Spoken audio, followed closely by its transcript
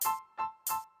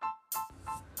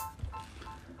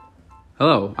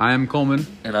Hello, I am Coleman,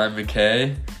 And I'm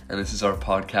McKay, and this is our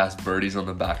podcast, Birdies on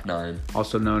the Back Nine.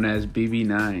 also known as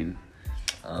BB9.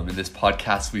 In this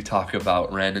podcast, we talk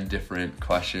about random different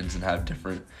questions and have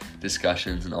different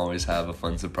discussions and always have a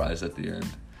fun surprise at the end.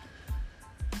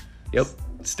 Yep.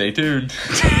 Stay tuned.